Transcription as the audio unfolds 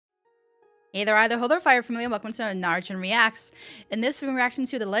Hey there, either Holder Fire Family, and welcome to Naruto Reacts. In this, we're reacting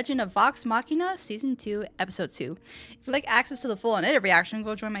to The Legend of Vox Machina, Season 2, Episode 2. If you'd like access to the full unedited reaction,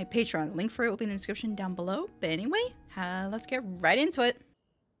 go join my Patreon. The link for it will be in the description down below. But anyway, let's get right into it.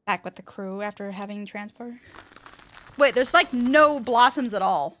 Back with the crew after having transport. Wait, there's like no blossoms at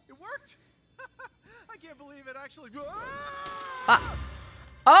all. It worked! I can't believe it actually.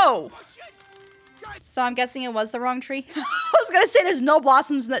 Oh! Shit! Guys, So I'm guessing it was the wrong tree. I was gonna say there's no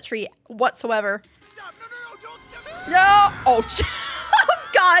blossoms in that tree whatsoever. stop! No, don't step! No! Oh, oh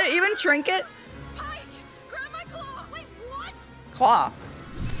God! Even Trinket? Pike! Grab my claw! Wait, what? Claw.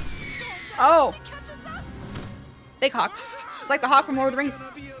 Oh, She catches us? big hawk. It's like the hawk from Lord of the Rings.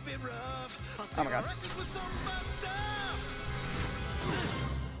 Gonna be a bit rough. I'll see Oh my God. you races with some fun stuff.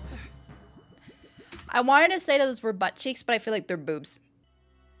 I wanted to say those were butt cheeks, but I feel like they're boobs.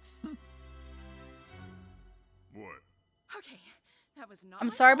 What? Okay, that was not I'm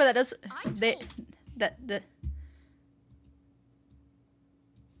my sorry, but that fault. does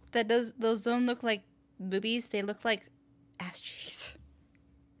I those don't look like boobies. They look like ass cheeks.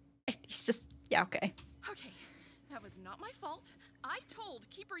 He's just okay. Okay, that was not my fault. I told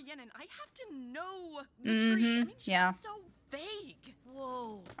Keeper Yenin I have to know the Mm-hmm, tree. I mean, she's yeah. so vague.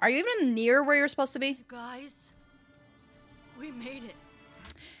 Whoa. Are you even near where you're supposed to be? Guys, we made it.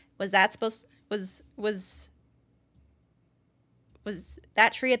 Was that supposed was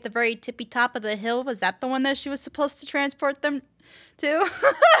that tree at the very tippy top of the hill? Was that the one that she was supposed to transport them to?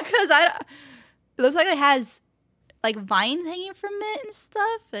 Because it looks like it has like vines hanging from it and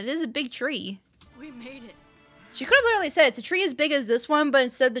stuff. It is a big tree. We made it. She could have literally said it's a tree as big as this one, but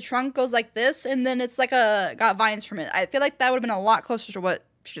instead the trunk goes like this, and then it's like got vines from it. I feel like that would have been a lot closer to what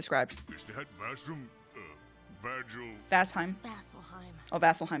she described. Is that Vasum, Virgil? Vasheim. Vasselheim. Oh,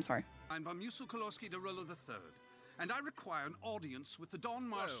 Vasselheim, sorry. I'm von Musukolowski de Rollo III, and I require an audience with the Don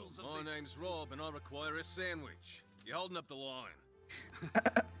Marshals Well, of my name's Rob, and I require a sandwich. You're holding up the line.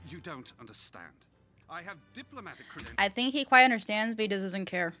 You don't understand. I have diplomatic I think he quite understands, but he just doesn't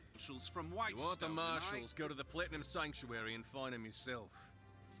care. credentials from You Whitestone. want the and marshals, go to the Platinum Sanctuary and find them yourself.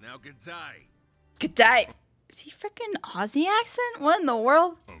 Now, good day. Good day. Is he freaking Aussie accent? What in the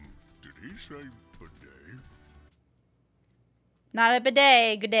world? Did he say bidet? Not a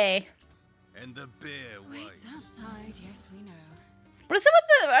bidet. Good day. And the bear waits. outside, yes, we know. What is it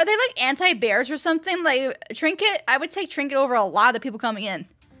with the? Are they like anti-bears or something? Like Trinket? I would take Trinket over a lot of the people coming in.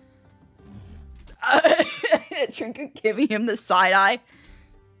 Trinket giving him the side eye.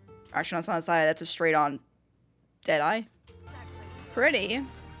 Actually, that's not a side eye. That's a straight-on dead eye. Pretty.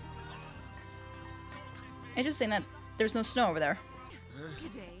 Interesting that there's no snow over there.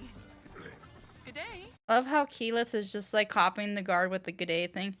 Good day. Good day. I love how Keyleth is just like copying the guard with the good day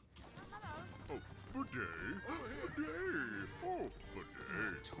thing. Oh, bidet? Bidet? Oh,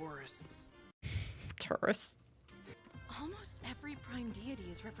 bidet. Tourists. Tourists. Almost every prime deity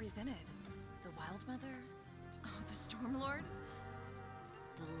is represented. The Wild Mother, oh, the Storm Lord,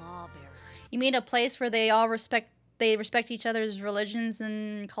 the Lawbearer. You mean a place where they all respect each other's religions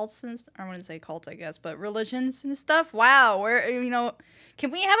and cults and I wouldn't say cult, I guess, but religions and stuff. Wow, where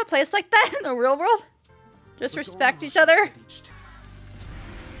can we have a place like that in the real world? Just respect each other.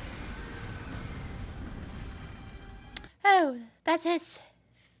 Oh, that is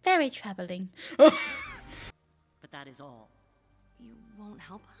very troubling. But that is all. You won't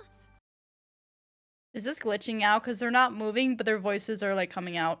help us? Is this glitching out? Because they're not moving, but their voices are like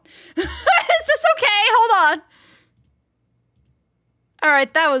coming out. Is this okay? Hold on. All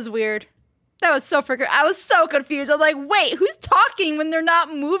right, that was weird. That was so freaking. I was so confused. I was like, wait, who's talking when they're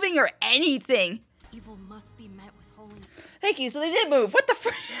not moving or anything? Evil must be met with holiness. Thank you. So they did move. What the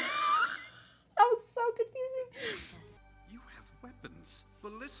frick? That was so confusing. You have weapons,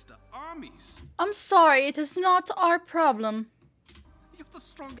 ballista, armies. I'm sorry. It is not our problem. You have the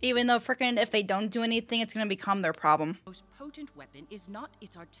strong. Even though freaking if they don't do anything, it's gonna become their problem. The most potent weapon is not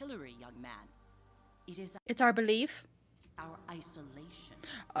its artillery, young man. It is It's our belief. our isolation.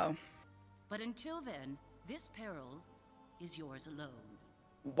 Oh, But until then, this peril is yours alone.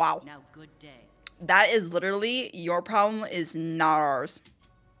 wow. Now, good day. That is literally your problem. Is not ours.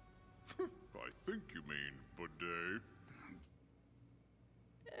 I think you mean bidet.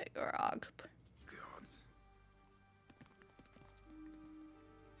 Grog.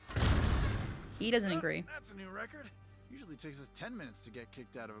 He doesn't agree. That's a new record. Usually takes us 10 minutes to get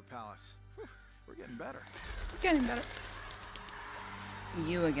kicked out of a palace. Whew, we're getting better. Getting better.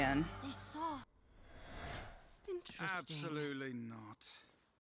 You again. They saw. Interesting. Absolutely not.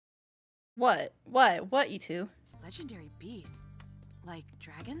 What? What? What, you two? Legendary beasts. Like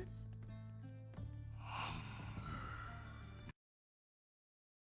dragons?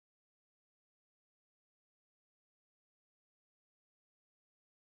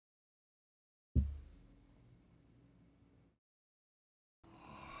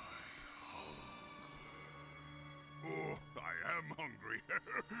 hungry.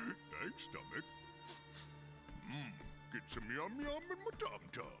 Thanks, stomach. Get some yum yum in my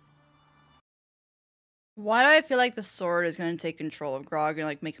tum-tum. Why do I feel like the sword is going to take control of Grog and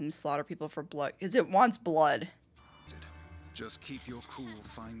like make him slaughter people for blood? Because it wants blood. Just keep your cool,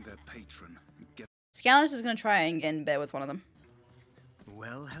 find their patron. Get Scalen's just going to try and get in bed with one of them.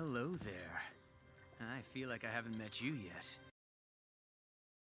 Well, hello there. I feel like I haven't met you yet.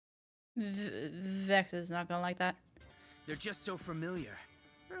 Vex is not going to like that. They're just so familiar.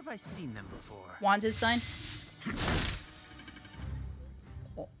 Where have I seen them before? Wanted sign?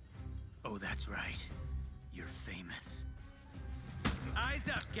 Oh, that's right. You're famous. Eyes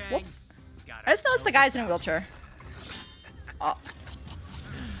up, gang. Whoops. Got I just noticed the guy's in a wheelchair. Oh.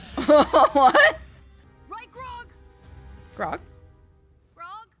 What? Right, Grog? Grog?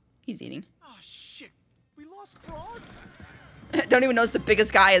 Grog? He's eating. Oh shit, we lost Grog. Don't even notice the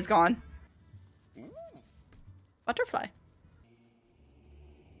biggest guy is gone. Butterfly.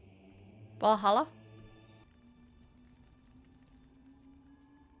 Valhalla?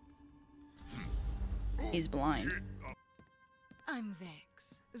 He's blind. I'm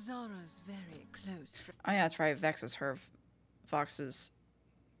Vex. Zara's very close friend. Oh yeah, that's right. Vex is her. Vox is...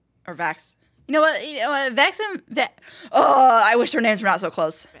 Or Vax. You know what? Vex and... Oh, I wish their names were not so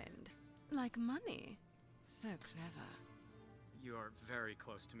close. Like money. So clever. You're very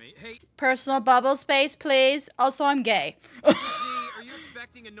close to me. Hey, Personal bubble space, please. Also, I'm gay. are you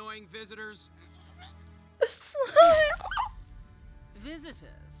expecting annoying visitors? Visitors?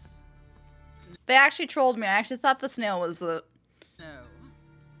 They actually trolled me. I actually thought the snail was the... No.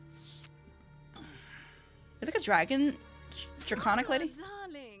 Is it like a dragon? Draconic lady?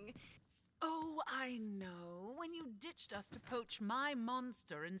 Darling. Oh, I know. When you ditched us to poach my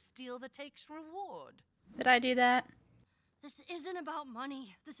monster and steal the take's reward. Did I do that? This isn't about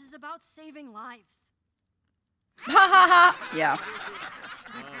money. This is about saving lives. Ha ha ha! Yeah.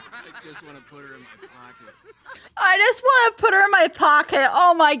 I just want to put her in my pocket. I just want to put her in my pocket.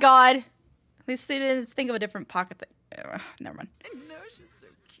 Oh my god. At least they didn't think of a different pocket thing. Never mind. I know, she's so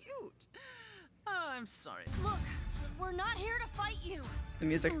cute. Oh, I'm sorry. Look, we're not here to fight you. The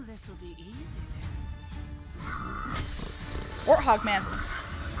music. Oh, this will be easy then. Warthog man.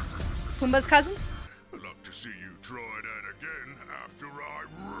 Pumbaa's cousin? I'd like to see you try that again after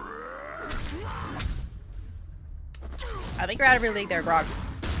I think you're out of your league there, Grog.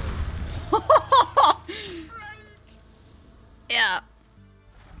 Yeah.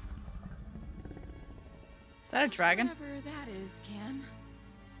 Is that a dragon? Whatever that is, Ken.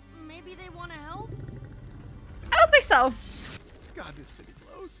 Maybe they want to help? I don't think so. God, this city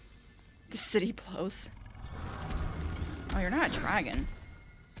blows. The city blows. Oh, you're not a dragon.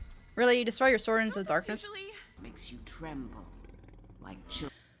 Really? You destroy your sword into the darkness? Makes you tremble like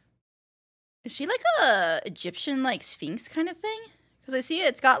children. Is she like a Egyptian like Sphynx kind of thing? Because I see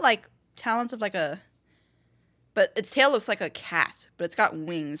it's got like talons of like a... But its tail looks like a cat, but it's got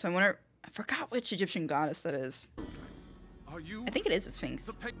wings. So I wonder... I forgot which Egyptian goddess that is. Are you I think it is a Sphynx.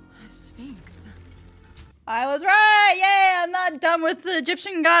 A Sphynx. I was right! Yay! I'm not done with the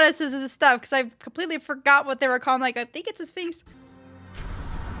Egyptian goddesses and stuff because I completely forgot what they were called. Like, I think it's a Sphynx.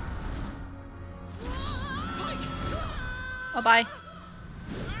 Oh, bye.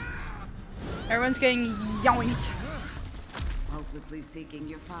 Everyone's getting yoinked. Hopelessly seeking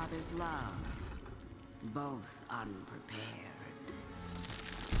your father's love. Both unprepared.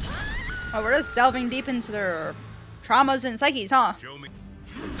 Oh, we're just delving deep into their traumas and psyches, huh? Show me.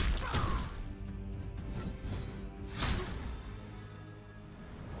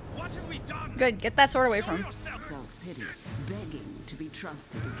 What have we done? Good, get that sword away from him. Self-pity, begging to be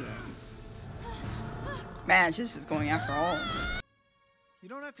trusted again. Man, she's just going after all. You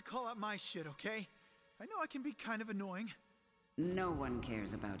don't have to call out my shit, okay? I know I can be kind of annoying. No one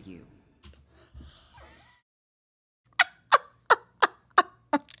cares about you.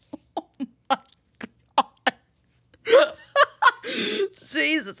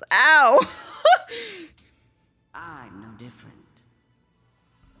 Jesus, ow! I'm no different.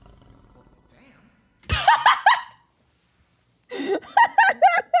 Oh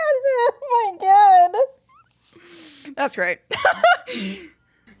my god! That's great.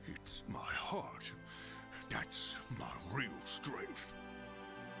 It's my heart. That's my real strength.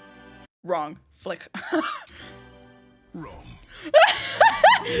 Wrong. Flick. Wrong.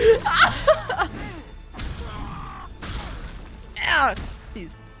 Ouch!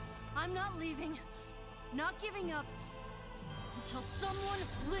 Jeez. I'm not leaving. Not giving up. Until someone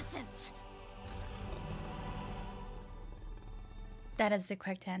listens. That is the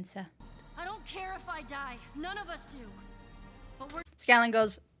correct answer. I don't care if I die. None of us do. But we're... Scanlan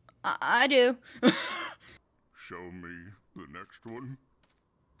goes, I do. Show me The next one?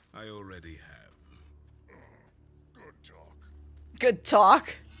 I already have. Good talk. Good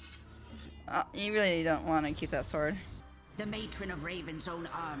talk. You really don't want to keep that sword. The matron of Raven's own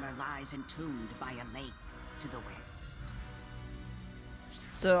armor lies entombed by a lake to the west.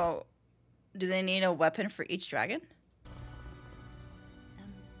 So, do they need a weapon for each dragon?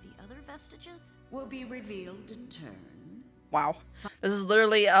 And the other vestiges? Will be revealed in turn. Wow. This is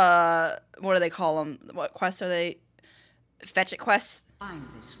literally, what do they call them? What quests are they? Fetch it quests? Find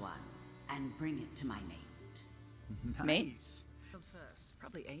this one and bring it to my mate. Nice. Mate? First,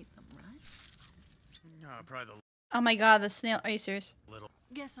 probably ate them, right? Probably Oh my god, the snail. Are you serious?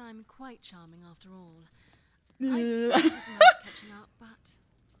 Guess I'm quite charming after all. Mm. I'd say it was nice catching up, but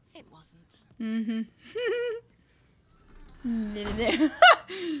it wasn't.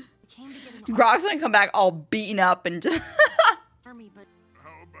 Came to get an Grog's gonna come back all beaten up and just army, but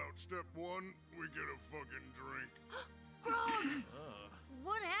How about step one? We get a fucking drink. Grog!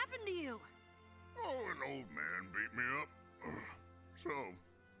 What happened to you? Oh, an old man beat me up. So,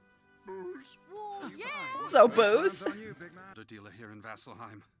 booze? Well, yeah. so booze. On you, big man. A dealer here in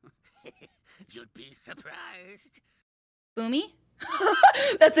Vasselheim. You'd be surprised. Boomy?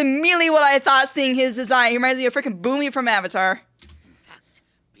 That's immediately what I thought seeing his design. He reminds me of freaking Boomy from Avatar. In fact,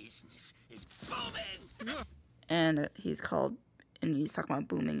 business is booming. And he's talking about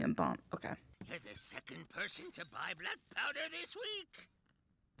booming and bomb. Okay. You're the second person to buy black powder this week.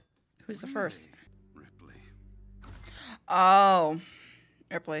 Who's the first? Ripley. Oh.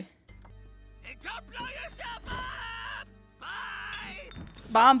 Ripley. Hey, don't blow yourself up! Bye!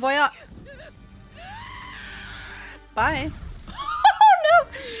 Bomb voyage. Bye. Oh no!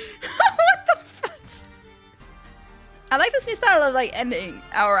 What the fudge? I like this new style of like ending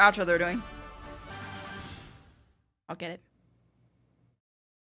our outro they're doing. I'll get it.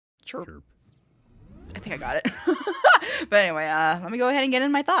 Chirp. I think I got it. But anyway, let me go ahead and get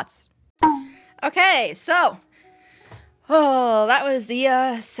in my thoughts. Okay, so that was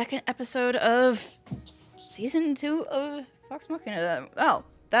the second episode of season 2 of Vox Machina. Well,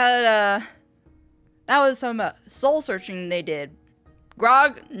 that was some soul searching they did.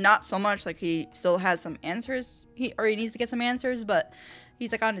 Grog, not so much. Like he still has some answers. He needs to get some answers, but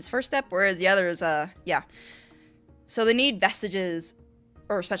he's like on his first step. Whereas the others, yeah. So they need vestiges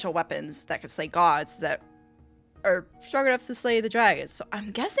or special weapons that could slay gods that are strong enough to slay the dragons. So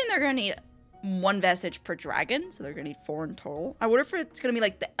I'm guessing they're gonna need 1 vestige per dragon. So they're gonna need 4 in total. I wonder if it's gonna be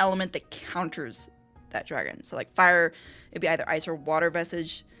like the element that counters that dragon. So like fire, it'd be either ice or water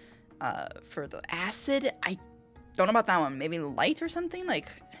vestige. For the acid, I don't know about that one. Maybe light or something? Like,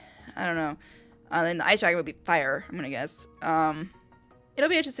 I don't know. Then the ice dragon would be fire, I'm gonna guess. It'll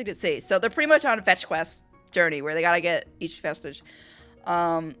be interesting to see. So they're pretty much on a fetch quest journey where they gotta get each vestige.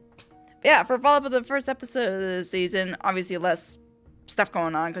 Yeah, for follow-up of the first episode of the season, obviously less stuff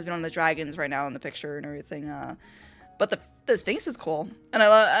going on because we don't have the dragons right now in the picture and everything. But the Sphynx is cool. And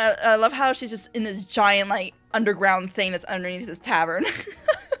I love how she's just in this giant, like, underground thing that's underneath this tavern.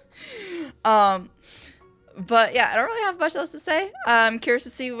 But yeah, I don't really have much else to say. I'm curious to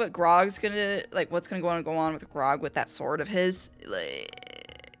see what Grog's gonna, like, what's gonna go on with Grog with that sword of his.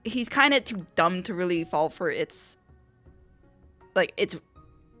 Like, he's kind of too dumb to really fall for its, like, it's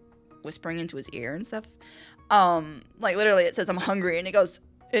whispering into his ear and stuff. Like, literally, it says, "I'm hungry," and it goes,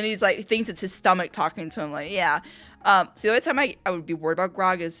 and he's like, he thinks it's his stomach talking to him, like, yeah. So the only time I would be worried about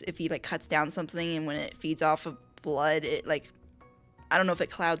Grog is if he, like, cuts down something, and when it feeds off of blood, it, like, I don't know if it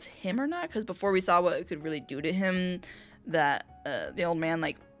clouds him or not, because before we saw what it could really do to him, that the old man,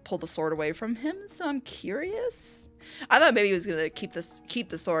 like, pulled the sword away from him, so I'm curious. I thought maybe he was gonna keep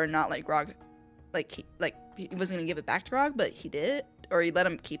the sword and not let Grog, he wasn't gonna give it back to Grog, but he did, or he let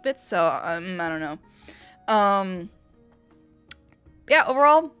him keep it, so, I don't know. Yeah,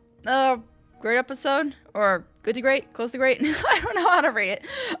 overall, great episode, or good to great, close to great, I don't know how to rate it.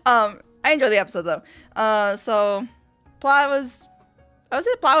 I enjoyed the episode, though. So, plot was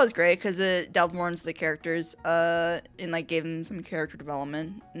great, because it delved more into the characters, and, like, gave them some character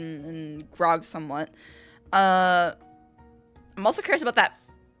development, and Grog somewhat. I'm also curious about that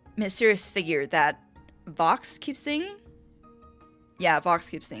mysterious figure that Vox keeps seeing. Yeah, Vox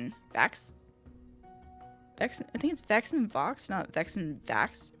keeps seeing. Vax? Vex? I think it's Vex and Vox, not Vex and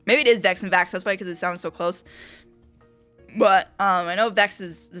Vax. Maybe it is Vex and Vax, that's why, because it sounds so close. But, I know Vex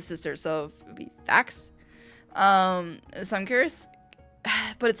is the sister, so it would be Vax. So I'm curious.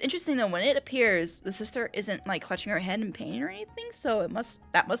 But it's interesting, though, when it appears, the sister isn't, like, clutching her head in pain or anything, so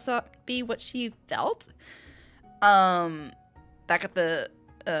that must not be what she felt. Back at the,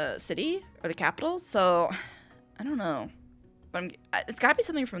 city, or the capital, so, I don't know. But it's gotta be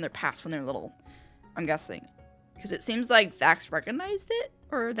something from their past when they're little, I'm guessing. because it seems like Vax recognized it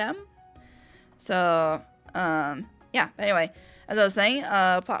or them. So yeah. Anyway, as I was saying,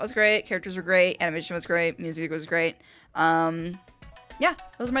 plot was great, characters were great, animation was great, music was great. Yeah,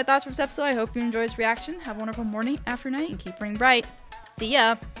 those are my thoughts for this episode. I hope you enjoyed this reaction. Have a wonderful morning, afternoon, and keep burning bright. See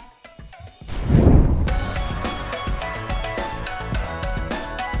ya.